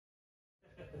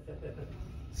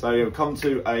So you'll come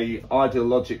to a Ideal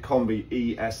Logic combi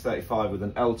ES35 with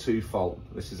an L2 fault.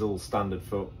 This is all standard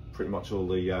for pretty much all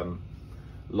the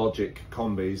Logic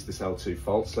combis, this L2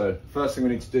 fault. So first thing we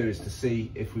need to do is to see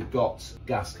if we've got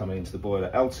gas coming into the boiler.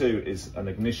 L2 is an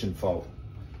ignition fault.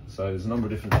 So there's a number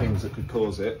of different things that could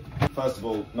cause it. First of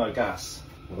all, no gas.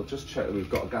 We'll just check that we've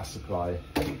got a gas supply.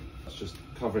 That's just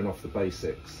covering off the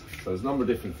basics. So there's a number of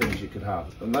different things you could have.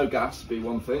 And no gas would be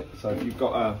one thing. So if you've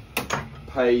got a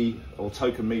pay or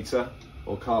token meter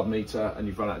or card meter and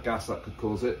you've run out of gas, that could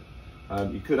cause it.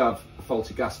 You could have a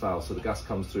faulty gas valve, so the gas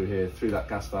comes through here, through that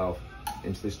gas valve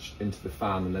into the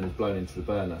fan and then is blown into the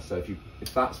burner. So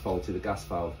if that's faulty, the gas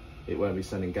valve, it won't be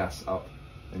sending gas up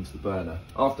into the burner.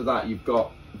 After that, you've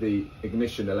got the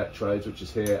ignition electrodes, which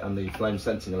is here, and the flame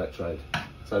sensing electrode.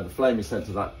 So the flame is sent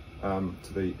to that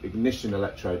to the ignition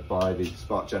electrode by the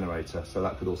spark generator, so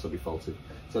that could also be faulty.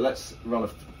 So let's run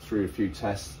through a few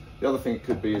tests. The other thing it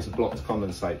could be is a blocked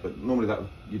condensate, but normally that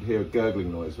you'd hear a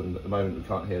gurgling noise, and at the moment we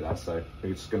can't hear that, so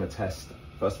we're just going to test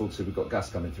first of all to see if we've got gas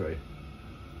coming through.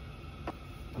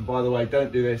 And by the way,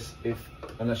 don't do this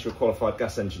unless you're a qualified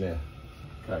gas engineer.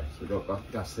 Okay, so we've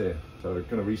got gas here, so we're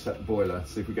going to reset the boiler,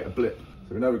 see if we get a blip.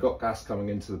 So we know we've got gas coming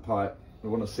into the pipe. We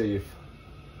want to see if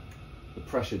the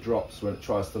pressure drops when it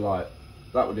tries to light.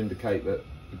 That would indicate that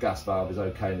the gas valve is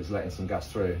okay and it's letting some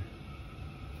gas through.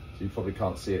 So you probably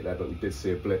can't see it there, but we did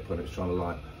see a blip when it was trying to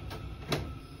light.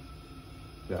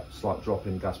 Yeah, slight drop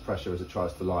in gas pressure as it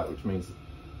tries to light, which means,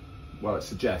 well, it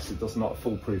suggests, it does not a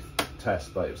foolproof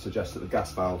test, but it suggests that the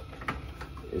gas valve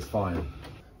is fine.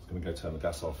 Just going to go turn the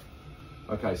gas off.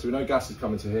 Okay, so we know gas is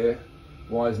coming to here.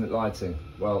 Why isn't it lighting?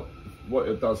 Well, what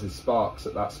it does is sparks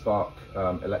at that spark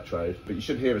electrode, but you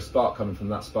should hear a spark coming from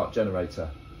that spark generator.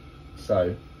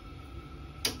 So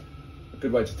a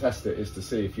good way to test it is to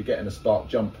see if you're getting a spark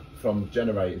jump from the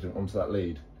generator onto that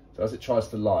lead. So as it tries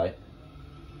to light,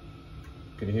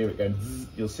 can you hear it going zzz?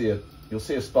 You'll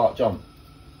see a spark jump,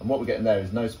 and what we're getting there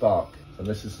is no spark, and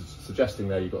this is suggesting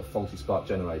there you've got a faulty spark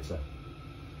generator.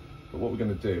 But what we're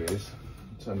going to do is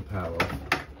turn the power off,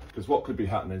 because what could be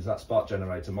happening is that spark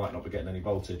generator might not be getting any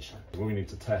voltage. We need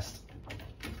to test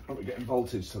are we getting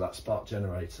voltage to that spark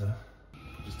generator.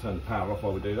 Just turn the power off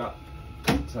while we do that.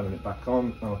 Turning it back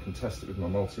on, now I can test it with my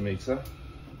multimeter.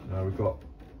 Now we've got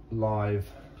live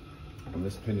on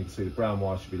this pin. You can see the brown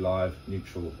wire should be live,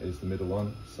 neutral is the middle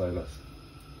one, so let's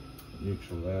put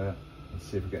neutral there and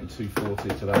see if we're getting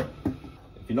 240 to that.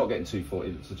 If you're not getting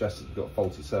 240, it suggests that you've got a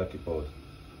faulty circuit board.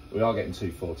 We are getting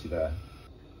 240 there.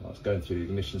 That's going through the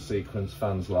ignition sequence,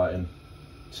 fans lighting,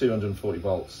 240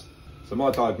 volts. So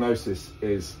my diagnosis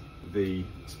is the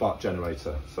spark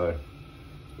generator, so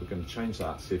we're going to change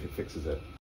that, see if it fixes it.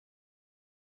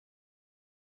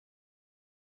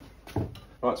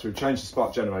 Right, so we've changed the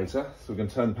spark generator, so we're going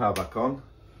to turn the power back on,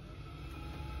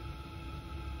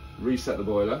 reset the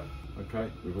boiler.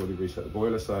 Okay, we've already reset the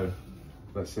boiler, so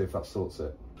let's see if that sorts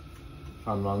it.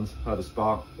 Fan runs, heard a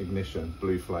spark, ignition,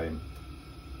 blue flame.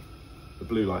 The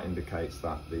blue light indicates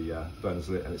that the burner's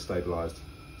lit and it's stabilised,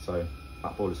 so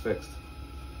that boiler's fixed.